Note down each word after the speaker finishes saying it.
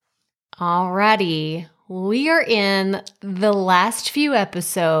Alrighty, we are in the last few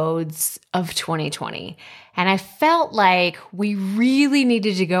episodes of 2020, and I felt like we really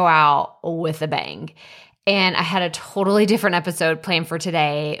needed to go out with a bang. And I had a totally different episode planned for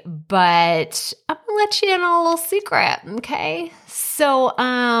today, but I'm gonna let you in on a little secret, okay? So,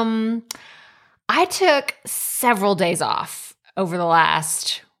 I took several days off over the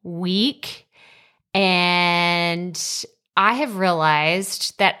last week, and I have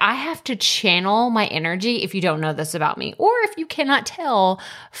realized that I have to channel my energy. If you don't know this about me, or if you cannot tell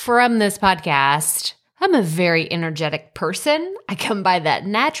from this podcast, I'm a very energetic person. I come by that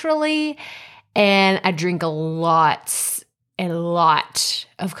naturally, and I drink a lot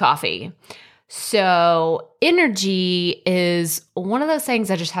of coffee. So energy is one of those things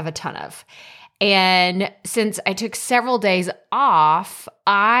I just have a ton of. And since I took several days off,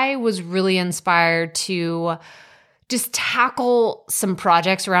 I was really inspired to just tackle some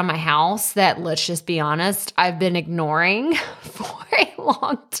projects around my house that, let's just be honest, I've been ignoring for a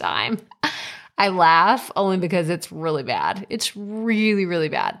long time. I laugh only because it's really bad. It's really, really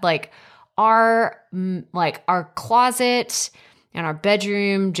bad. Like our closet and our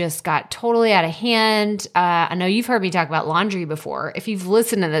bedroom just got totally out of hand. I know you've heard me talk about laundry before. If you've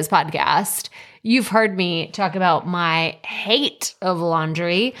listened to this podcast, you've heard me talk about my hate of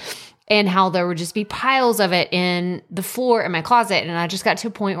laundry and how there would just be piles of it in the floor in my closet. And I just got to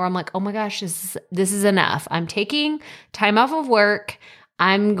a point where I'm like, oh my gosh, this is enough. I'm taking time off of work.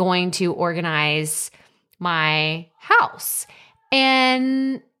 I'm going to organize my house.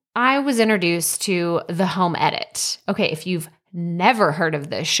 And I was introduced to The Home Edit. Okay, if you've never heard of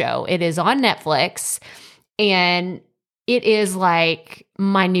this show, it is on Netflix, and it is like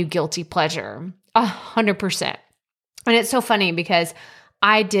my new guilty pleasure, 100%. And it's so funny because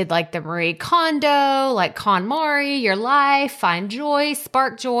I did like the Marie Kondo, like KonMari, Your Life, Find Joy,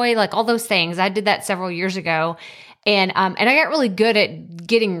 Spark Joy, like all those things. I did that several years ago. And I got really good at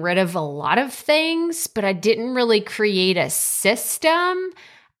getting rid of a lot of things, but I didn't really create a system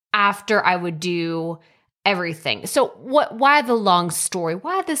after I would do everything. So why the long story?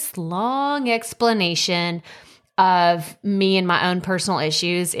 Why this long explanation of me and my own personal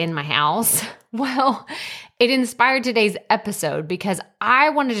issues in my house? Well, it inspired today's episode because I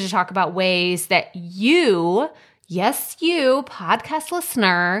wanted to talk about ways that you, yes, you, podcast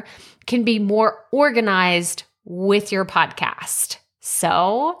listener, can be more organized with your podcast.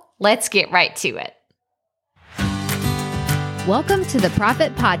 So let's get right to it. Welcome to the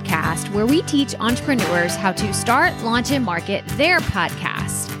Profit Podcast, where we teach entrepreneurs how to start, launch, and market their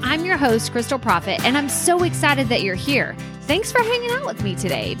podcast. I'm your host, Crystal Profit, and I'm so excited that you're here. Thanks for hanging out with me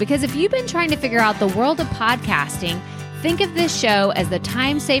today, because if you've been trying to figure out the world of podcasting, think of this show as the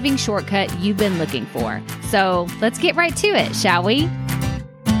time-saving shortcut you've been looking for. So let's get right to it, shall we?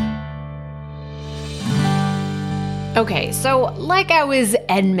 Okay, so like I was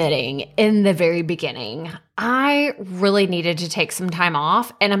admitting in the very beginning, I really needed to take some time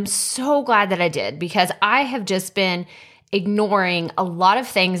off, and I'm so glad that I did, because I have just been ignoring a lot of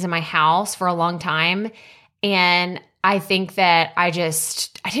things in my house for a long time, and I think that I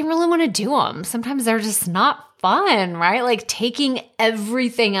didn't really want to do them. Sometimes they're just not fun, right? Like taking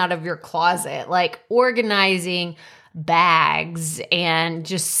everything out of your closet, like organizing bags and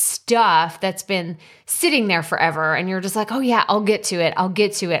just stuff that's been sitting there forever. And you're just like, oh yeah, I'll get to it.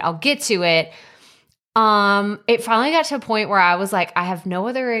 It finally got to a point where I was like, I have no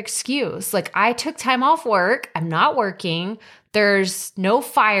other excuse. Like I took time off work. I'm not working. There's no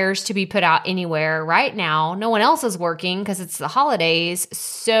fires to be put out anywhere right now. No one else is working because it's the holidays.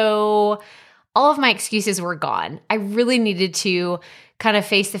 So all of my excuses were gone. I really needed to kind of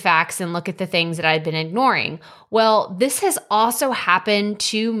face the facts and look at the things that I'd been ignoring. Well, this has also happened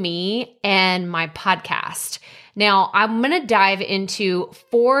to me and my podcast. Now, I'm going to dive into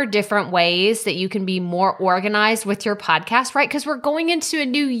 4 different ways that you can be more organized with your podcast, right? Because we're going into a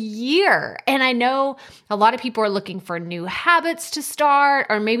new year. And I know a lot of people are looking for new habits to start,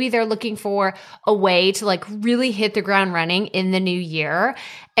 or maybe they're looking for a way to like really hit the ground running in the new year.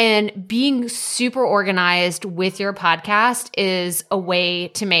 And being super organized with your podcast is a way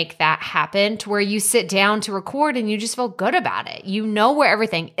to make that happen, to where you sit down to record and you just feel good about it. You know where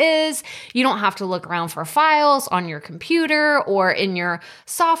everything is. You don't have to look around for files on your computer or in your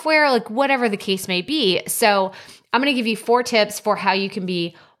software, like whatever the case may be. So I'm going to give you 4 tips for how you can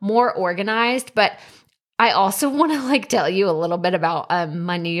be more organized. But I also want to tell you a little bit about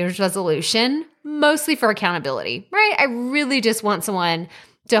my New Year's resolution, mostly for accountability, right? I really just want someone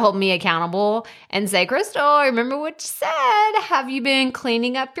to hold me accountable and say, Crystal, I remember what you said. Have you been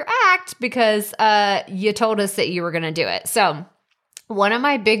cleaning up your act? Because you told us that you were going to do it. So one of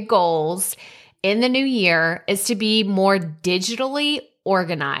my big goals in the new year is to be more digitally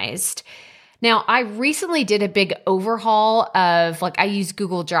organized. Now, I recently did a big overhaul of I use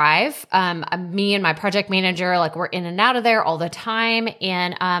Google Drive. Me and my project manager, we're in and out of there all the time.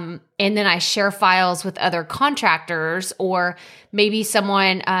 And then I share files with other contractors, or maybe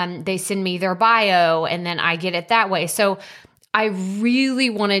someone, they send me their bio and then I get it that way. So I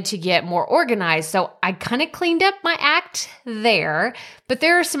really wanted to get more organized. So I kind of cleaned up my act there, but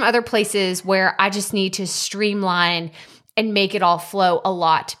there are some other places where I just need to streamline and make it all flow a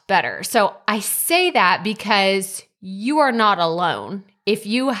lot better. So I say that because you are not alone. If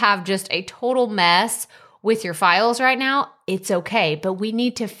you have just a total mess with your files right now, it's okay, but we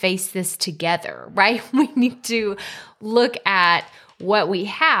need to face this together, right? We need to look at what we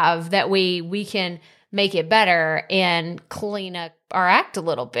have, that we can make it better and clean up our act a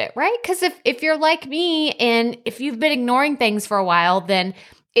little bit, right? Because if you're like me and if you've been ignoring things for a while, then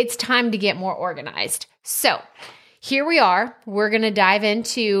it's time to get more organized. So here we are. We're going to dive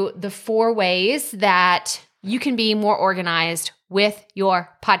into the 4 ways that you can be more organized with your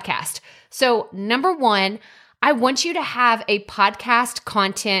podcast. So number 1, I want you to have a podcast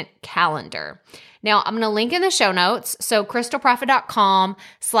content calendar. Now, I'm going to link in the show notes. So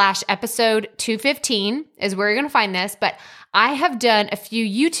crystalprofit.com/episode 215 is where you're going to find this. But I have done a few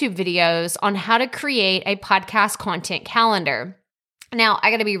YouTube videos on how to create a podcast content calendar. Now, I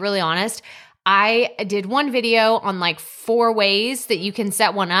got to be really honest. I did one video on 4 ways that you can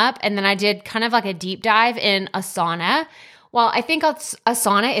set one up. And then I did kind of a deep dive in Asana. Well, I think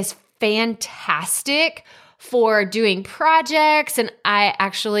Asana is fantastic for doing projects. And I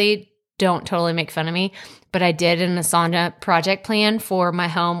actually, don't totally make fun of me, but I did an Asana project plan for my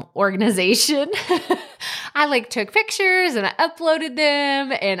home organization. I took pictures and I uploaded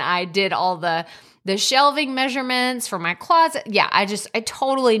them and I did all the shelving measurements for my closet. Yeah, I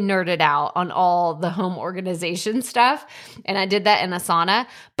totally nerded out on all the home organization stuff. And I did that in Asana,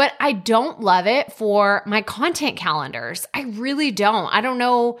 but I don't love it for my content calendars. I really don't. I don't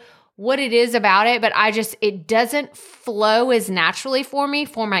know what it is about it, but it doesn't flow as naturally for me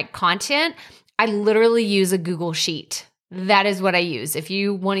for my content. I literally use a Google Sheet. That is what I use. If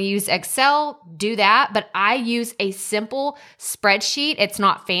you want to use Excel, do that. But I use a simple spreadsheet. It's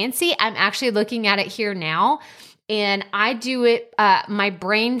not fancy. I'm actually looking at it here now. And I do it, my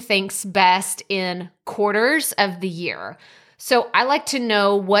brain thinks best in quarters of the year. So I like to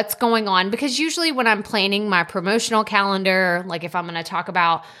know what's going on, because usually when I'm planning my promotional calendar, if I'm going to talk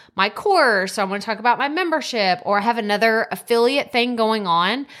about my course, or I want to talk about my membership, or I have another affiliate thing going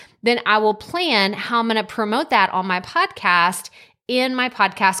on, then I will plan how I'm going to promote that on my podcast in my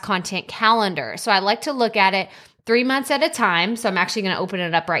podcast content calendar. So I like to look at it 3 months at a time. So I'm actually going to open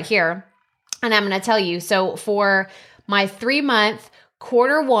it up right here. And I'm going to tell you, so for my 3-month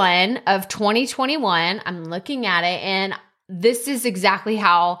Q1 of 2021, I'm looking at it, and this is exactly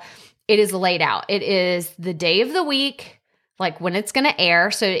how it is laid out. It is the day of the week, when it's going to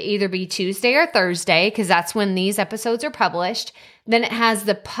air. So it either be Tuesday or Thursday, because that's when these episodes are published. Then it has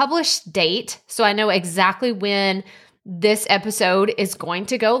the published date. So I know exactly when this episode is going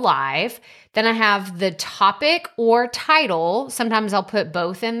to go live. Then I have the topic or title. Sometimes I'll put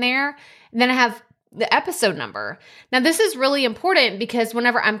both in there. And then I have the episode number. Now, this is really important because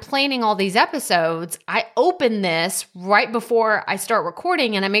whenever I'm planning all these episodes, I open this right before I start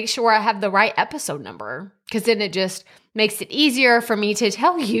recording and I make sure I have the right episode number, because then it just makes it easier for me to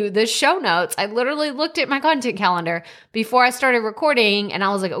tell you the show notes. I literally looked at my content calendar before I started recording and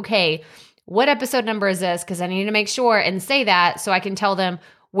I was like, okay, what episode number is this? Because I need to make sure and say that so I can tell them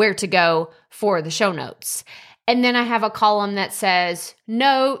where to go for the show notes. And then I have a column that says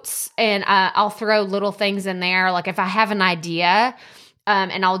notes, and I'll throw little things in there. If I have an idea,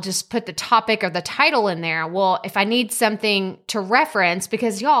 and I'll just put the topic or the title in there. Well, if I need something to reference,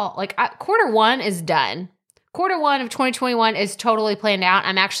 because y'all, Q1 is done. Q1 of 2021 is totally planned out.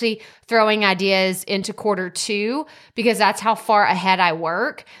 I'm actually throwing ideas into Q2 because that's how far ahead I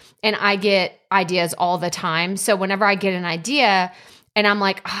work, and I get ideas all the time. So whenever I get an idea, and I'm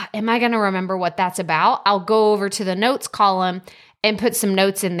like, am I going to remember what that's about? I'll go over to the notes column and put some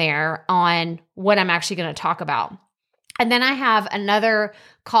notes in there on what I'm actually going to talk about. And then I have another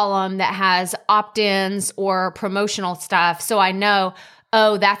column that has opt-ins or promotional stuff. So I know,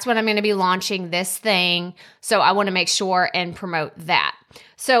 that's when I'm going to be launching this thing. So I want to make sure and promote that.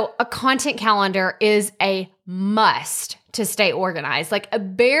 So a content calendar is a must to stay organized. A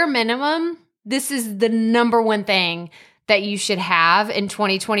bare minimum, this is the number one thing that you should have in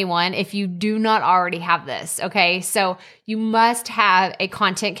 2021 if you do not already have this. Okay. So you must have a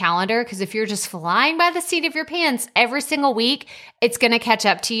content calendar, because if you're just flying by the seat of your pants every single week, it's going to catch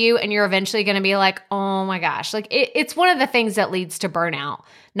up to you and you're eventually going to be like, oh my gosh, like it's one of the things that leads to burnout,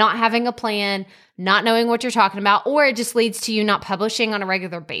 not having a plan, not knowing what you're talking about, or it just leads to you not publishing on a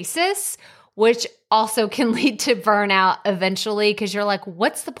regular basis, which also can lead to burnout eventually, because you're like,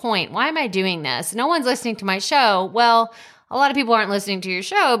 what's the point? Why am I doing this? No one's listening to my show. Well, a lot of people aren't listening to your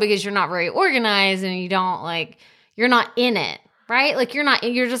show because you're not very organized and you're not in it, right? Like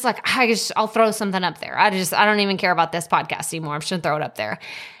you're just like, I'll throw something up there. I don't even care about this podcast anymore. I'm just gonna throw it up there.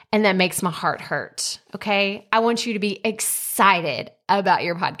 And that makes my heart hurt. Okay. I want you to be excited about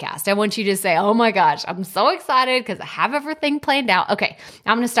your podcast. I want you to say, oh my gosh, I'm so excited because I have everything planned out. Okay.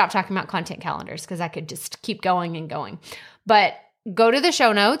 I'm going to stop talking about content calendars because I could just keep going and going. But go to the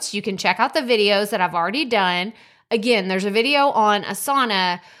show notes. You can check out the videos that I've already done. Again, there's a video on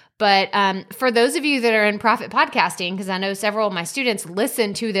Asana, but for those of you that are in profit podcasting, because I know several of my students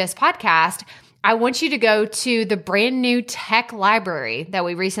listen to this podcast, I want you to go to the brand new tech library that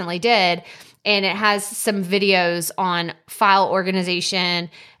we recently did, and it has some videos on file organization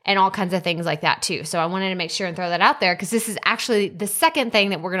and all kinds of things like that too. So I wanted to make sure and throw that out there, because this is actually the second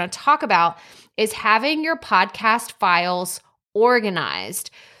thing that we're going to talk about, is having your podcast files organized.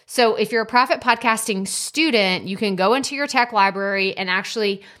 So if you're a profit podcasting student, you can go into your tech library and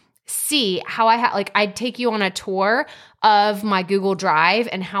actually see how I'd take you on a tour of my Google Drive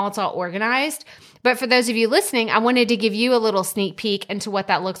and how it's all organized. But for those of you listening, I wanted to give you a little sneak peek into what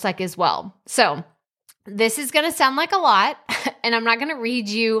that looks like as well. So this is going to sound like a lot, and I'm not going to read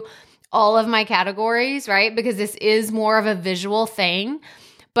you all of my categories, right? Because this is more of a visual thing.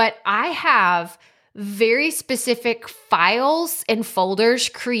 But I have very specific files and folders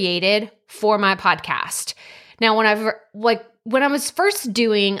created for my podcast. Now, when I was first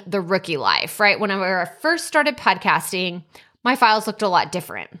doing the Rookie Life, right? When I first started podcasting, my files looked a lot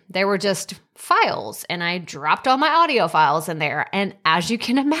different. They were just files, and I dropped all my audio files in there. And as you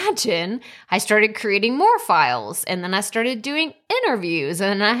can imagine, I started creating more files, and then I started doing interviews,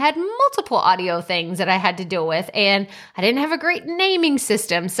 and I had multiple audio things that I had to deal with, and I didn't have a great naming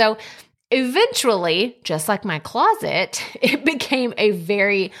system. So eventually, just like my closet, it became a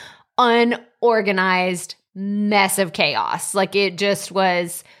very unorganized mess of chaos. Like it just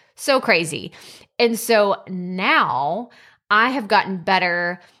was so crazy. And so now I have gotten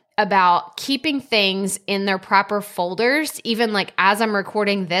better about keeping things in their proper folders. Even like as I'm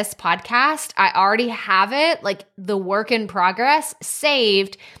recording this podcast, I already have it, like the work in progress,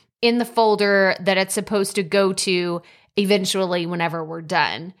 saved in the folder that it's supposed to go to eventually whenever we're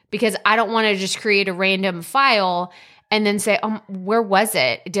done, because I don't want to just create a random file and then say, where was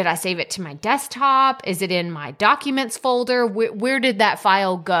it? Did I save it to my desktop? Is it in my documents folder? Where did that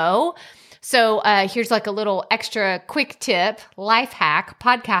file go? So here's like a little extra quick tip, life hack,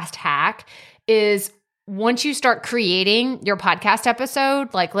 podcast hack, is once you start creating your podcast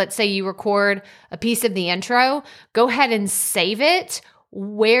episode, like let's say you record a piece of the intro, go ahead and save it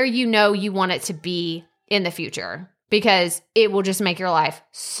where you know you want it to be in the future, because it will just make your life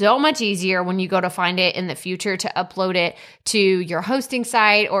so much easier when you go to find it in the future to upload it to your hosting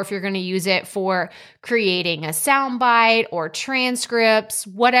site, or if you're going to use it for creating a soundbite or transcripts,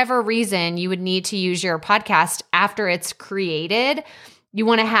 whatever reason you would need to use your podcast after it's created, you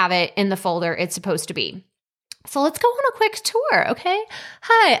want to have it in the folder it's supposed to be. So let's go on a quick tour, okay?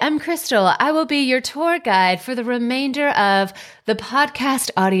 Hi, I'm Crystal. I will be your tour guide for the remainder of the podcast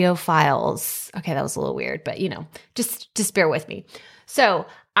audio files. Okay, that was a little weird, but just bear with me. So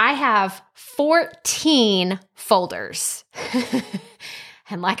I have 14 folders.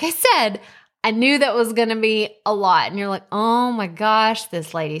 And like I said, I knew that was going to be a lot. And you're like, oh my gosh,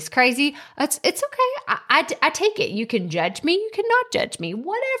 this lady's crazy. It's okay. I take it. You can judge me. You cannot judge me,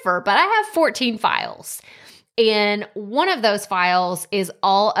 whatever. But I have 14 files. And one of those files is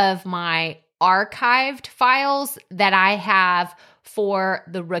all of my archived files that I have for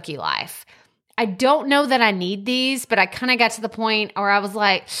the Rookie Life. I don't know that I need these, but I kind of got to the point where I was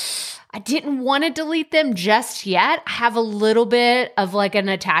like, I didn't want to delete them just yet. I have a little bit of like an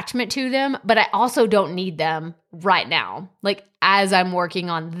attachment to them, but I also don't need them right now, like as I'm working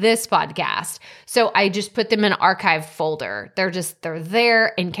on this podcast. So I just put them in an archive folder. They're there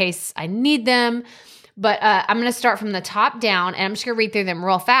in case I need them. But I'm going to start from the top down, and I'm just going to read through them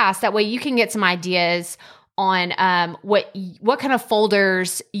real fast. That way you can get some ideas on what kind of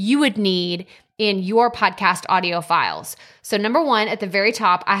folders you would need in your podcast audio files. So number one, at the very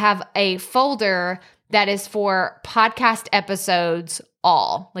top, I have a folder that is for podcast episodes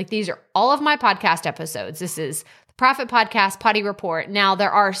all. Like these are all of my podcast episodes. This is Profit Podcast, Potty Report. Now,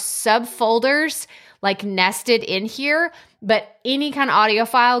 there are subfolders like nested in here, but any kind of audio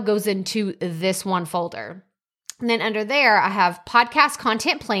file goes into this one folder. And then under there, I have podcast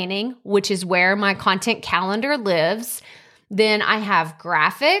content planning, which is where my content calendar lives. Then I have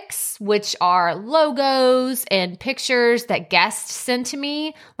graphics, which are logos and pictures that guests send to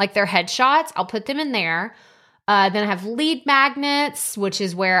me, like their headshots. I'll put them in there. Then I have lead magnets, which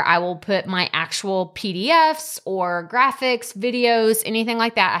is where I will put my actual PDFs or graphics, videos, anything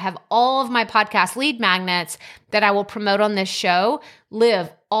like that. I have all of my podcast lead magnets that I will promote on this show live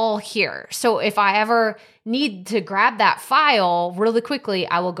all here. So if I ever need to grab that file really quickly,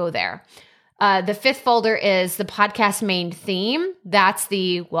 I will go there. The fifth folder is the podcast main theme. That's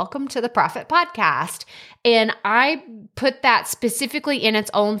the Welcome to the Profit Podcast. And I put that specifically in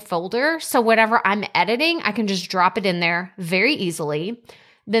its own folder. So whenever I'm editing, I can just drop it in there very easily.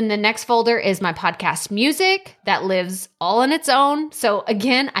 Then the next folder is my podcast music that lives all on its own. So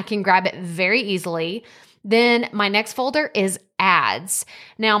again, I can grab it very easily. Then my next folder is ads.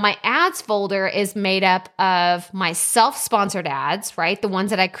 Now, my ads folder is made up of my self-sponsored ads, right? The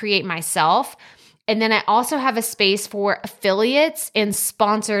ones that I create myself. And then I also have a space for affiliates and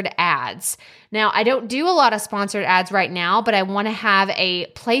sponsored ads. Now, I don't do a lot of sponsored ads right now, but I want to have a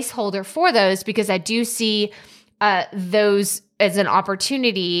placeholder for those because I do see those as an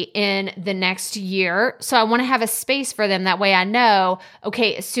opportunity in the next year. So I want to have a space for them. That way I know,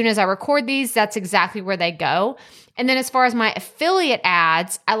 okay, as soon as I record these, that's exactly where they go. And then as far as my affiliate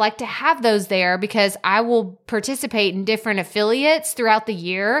ads, I like to have those there because I will participate in different affiliates throughout the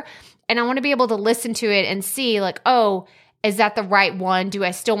year. And I want to be able to listen to it and see like, oh, is that the right one? Do I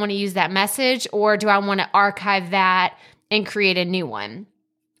still want to use that message or do I want to archive that and create a new one?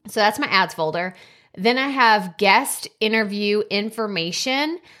 So that's my ads folder. Then I have guest interview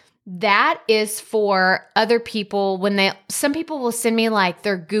information. That is for other people some people will send me like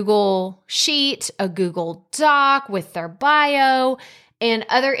their Google Sheet, a Google Doc with their bio and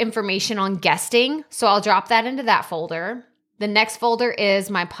other information on guesting. So I'll drop that into that folder. The next folder is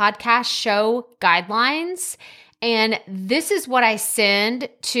my podcast show guidelines. And this is what I send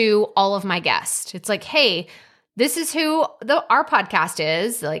to all of my guests. It's like, hey, this is who our podcast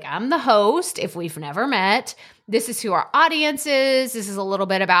is. Like, I'm the host if we've never met. This is who our audience is. This is a little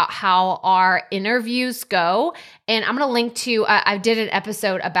bit about how our interviews go. And I'm going to link to, I did an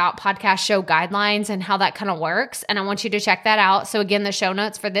episode about podcast show guidelines and how that kind of works. And I want you to check that out. So again, the show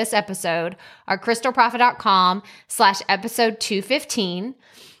notes for this episode are crystalprofit.com/episode 215.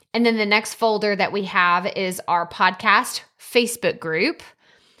 And then the next folder that we have is our podcast Facebook group.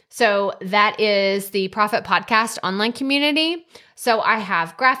 So that is the Profit Podcast online community. So I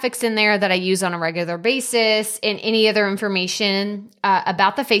have graphics in there that I use on a regular basis, and any other information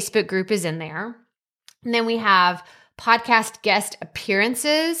about the Facebook group is in there. And then we have podcast guest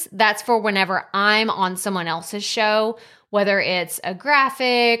appearances. That's for whenever I'm on someone else's show, whether it's a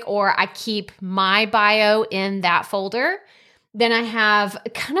graphic or I keep my bio in that folder. Then I have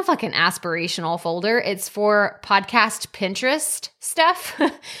kind of like an aspirational folder. It's for podcast Pinterest stuff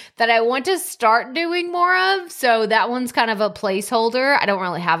that I want to start doing more of. So that one's kind of a placeholder. I don't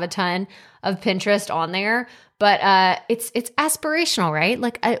really have a ton of Pinterest on there, but it's aspirational, right?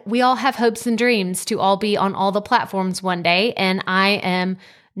 Like we all have hopes and dreams to all be on all the platforms one day, and I'm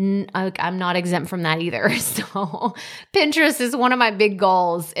not exempt from that either. So Pinterest is one of my big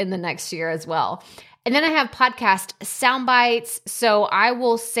goals in the next year as well. And then I have podcast sound bites. So I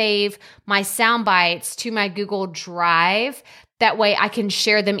will save my sound bites to my Google Drive. That way I can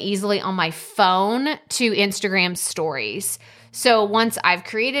share them easily on my phone to Instagram stories. So once I've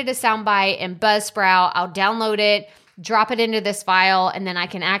created a sound bite in Buzzsprout, I'll download it, drop it into this file, and then I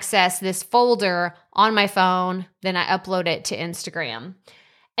can access this folder on my phone. Then I upload it to Instagram.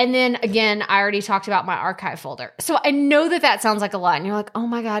 And then again, I already talked about my archive folder. So I know that sounds like a lot. And you're like, oh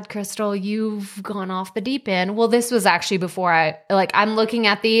my God, Crystal, you've gone off the deep end. Well, this was actually before I'm looking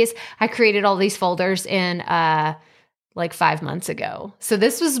at these. I created all these folders in like 5 months ago. So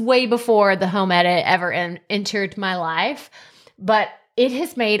this was way before the home edit ever entered my life. But it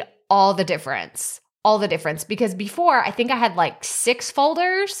has made all the difference. Because before, I think I had like 6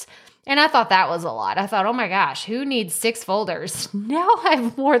 folders. And I thought that was a lot. I thought, oh my gosh, who needs 6 folders? Now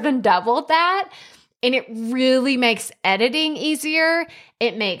I've more than doubled that. And it really makes editing easier.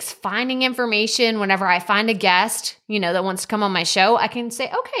 It makes finding information whenever I find a guest, that wants to come on my show. I can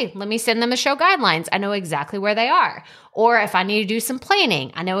say, okay, let me send them the show guidelines. I know exactly where they are. Or if I need to do some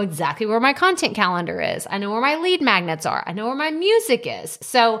planning, I know exactly where my content calendar is. I know where my lead magnets are. I know where my music is.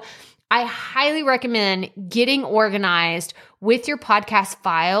 So I highly recommend getting organized with your podcast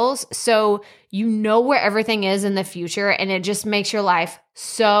files so you know where everything is in the future, and it just makes your life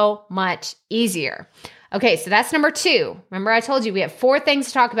so much easier. Okay, so that's number 2. Remember, I told you we have 4 things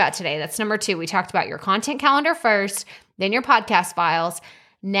to talk about today. That's number 2. We talked about your content calendar first, then your podcast files.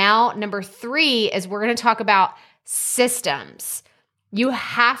 Now, number 3 is we're going to talk about systems. You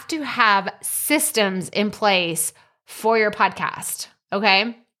have to have systems in place for your podcast,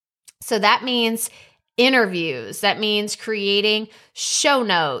 okay? So that means interviews. That means creating show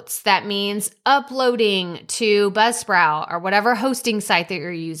notes. That means uploading to Buzzsprout or whatever hosting site that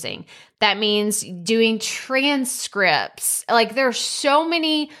you're using. That means doing transcripts. Like there's so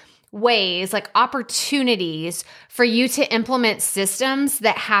many ways, like opportunities for you to implement systems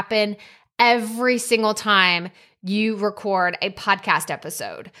that happen every single time you record a podcast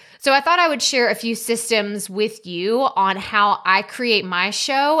episode. So I thought I would share a few systems with you on how I create my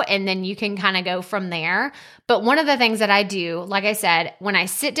show, and then you can kind of go from there. But one of the things that I do, like I said, when I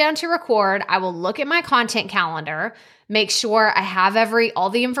sit down to record, I will look at my content calendar, make sure I have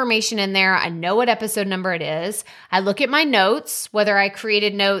all the information in there. I know what episode number it is. I look at my notes, whether I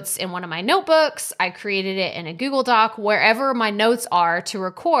created notes in one of my notebooks, I created it in a Google Doc, wherever my notes are to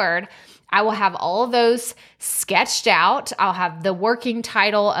record. I will have all of those sketched out. I'll have the working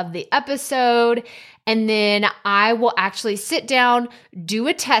title of the episode, and then I will actually sit down, do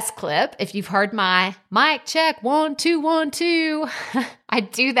a test clip. If you've heard my mic check, 1, 2, 1, 2, I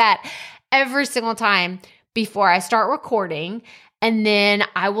do that every single time before I start recording. And then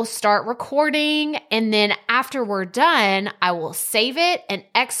I will start recording, and then after we're done, I will save it and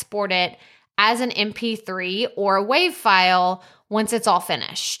export it as an MP3 or a WAV file once it's all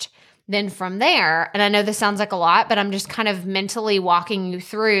finished. Then from there, and I know this sounds like a lot, but I'm just kind of mentally walking you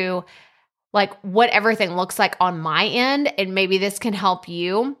through like what everything looks like on my end, and maybe this can help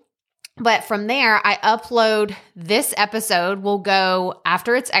you. But from there, I upload this episode will go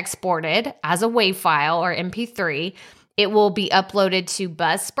after it's exported as a WAV file or MP3. It will be uploaded to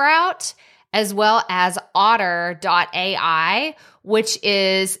Buzzsprout as well as Otter.ai, which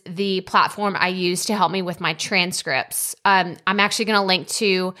is the platform I use to help me with my transcripts. I'm actually going to link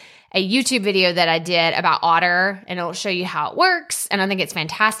to a YouTube video that I did about Otter, and it'll show you how it works. And I think it's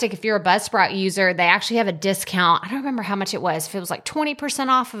fantastic. If you're a Buzzsprout user, they actually have a discount. I don't remember how much it was, if it was like 20%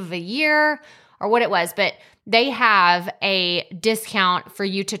 off of a year or what it was, but they have a discount for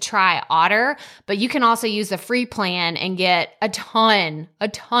you to try Otter, but you can also use the free plan and get a ton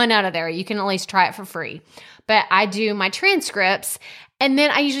out of there. You can at least try it for free. But I do my transcripts, and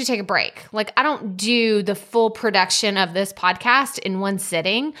then I usually take a break. Like I don't do the full production of this podcast in one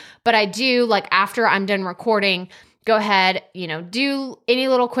sitting, but I do, like after I'm done recording, go ahead, do any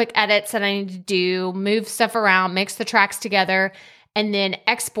little quick edits that I need to do, move stuff around, mix the tracks together, and then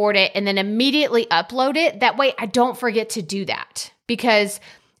export it and then immediately upload it. That way I don't forget to do that, because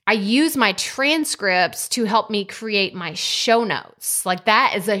I use my transcripts to help me create my show notes. Like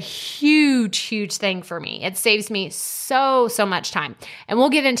that is a huge thing for me. It saves me so much time. And we'll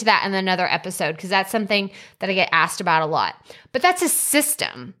get into that in another episode, because that's something that I get asked about a lot. But that's a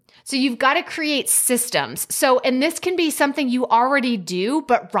system. So you've got to create systems. So, and this can be something you already do,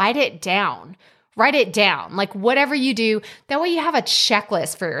 but write it down. Write it down, like whatever you do. That way you have a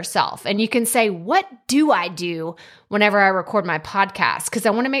checklist for yourself, and you can say, what do I do whenever I record my podcast? Because I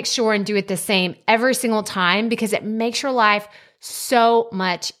want to make sure and do it the same every single time, because it makes your life so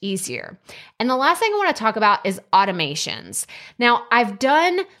much easier. And the last thing I want to talk about is automations. Now, I've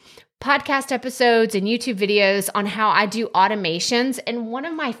done podcast episodes and YouTube videos on how I do automations, and one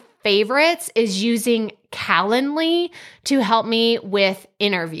of my favorites is using Calendly to help me with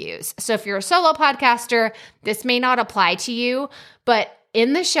interviews. So if you're a solo podcaster, this may not apply to you, but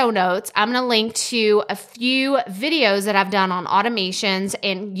in the show notes, I'm going to link to a few videos that I've done on automations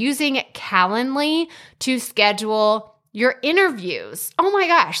and using Calendly to schedule your interviews. Oh my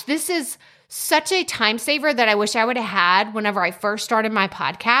gosh, this is such a time saver that I wish I would have had whenever I first started my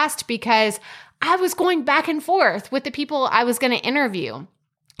podcast, because I was going back and forth with the people I was going to interview.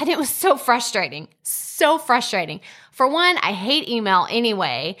 And it was so frustrating. For one, I hate email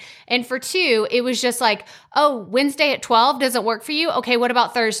anyway. And for two, it was just like, oh, Wednesday at 12 doesn't work for you? Okay, what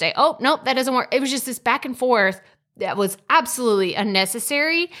about Thursday? Oh, nope, that doesn't work. It was just this back and forth that was absolutely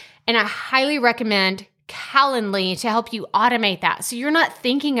unnecessary. And I highly recommend Calendly to help you automate that, so you're not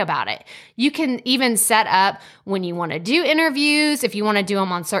thinking about it. You can even set up when you want to do interviews, if you want to do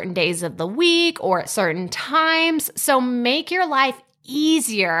them on certain days of the week or at certain times. So make your life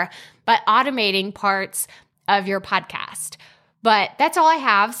easier by automating parts of your podcast. But that's all I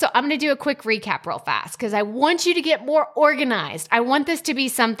have. So I'm going to do a quick recap real fast because I want you to get more organized. I want this to be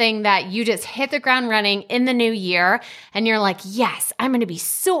something that you just hit the ground running in the new year. And you're like, yes, I'm going to be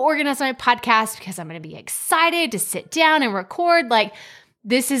so organized on my podcast because I'm going to be excited to sit down and record. Like,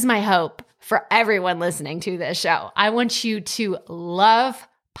 this is my hope for everyone listening to this show. I want you to love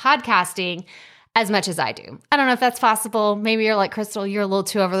podcasting as much as I do. I don't know if that's possible. Maybe you're like, Crystal, you're a little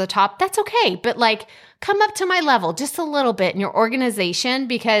too over the top. That's okay. But like, come up to my level just a little bit in your organization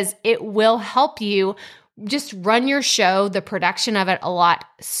because it will help you just run your show, the production of it a lot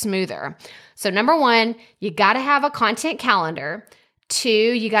smoother. So number one, you got to have a content calendar. 2,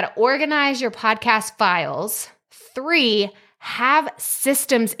 you got to organize your podcast files. 3, have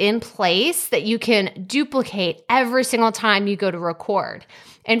systems in place that you can duplicate every single time you go to record.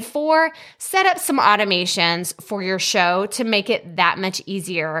 And 4, set up some automations for your show to make it that much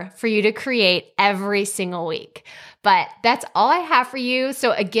easier for you to create every single week. But that's all I have for you.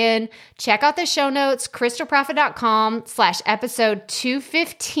 So again, check out the show notes, crystalprofit.com/episode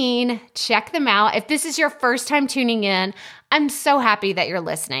 215. Check them out. If this is your first time tuning in, I'm so happy that you're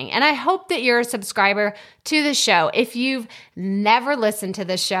listening. And I hope that you're a subscriber to the show. If you've never listened to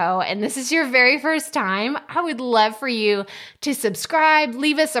the show and this is your very first time, I would love for you to subscribe,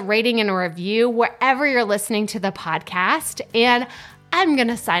 leave us a rating and a review wherever you're listening to the podcast. And I'm going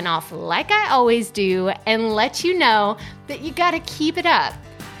to sign off like I always do and let you know that you got to keep it up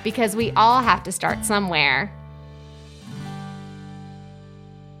because we all have to start somewhere.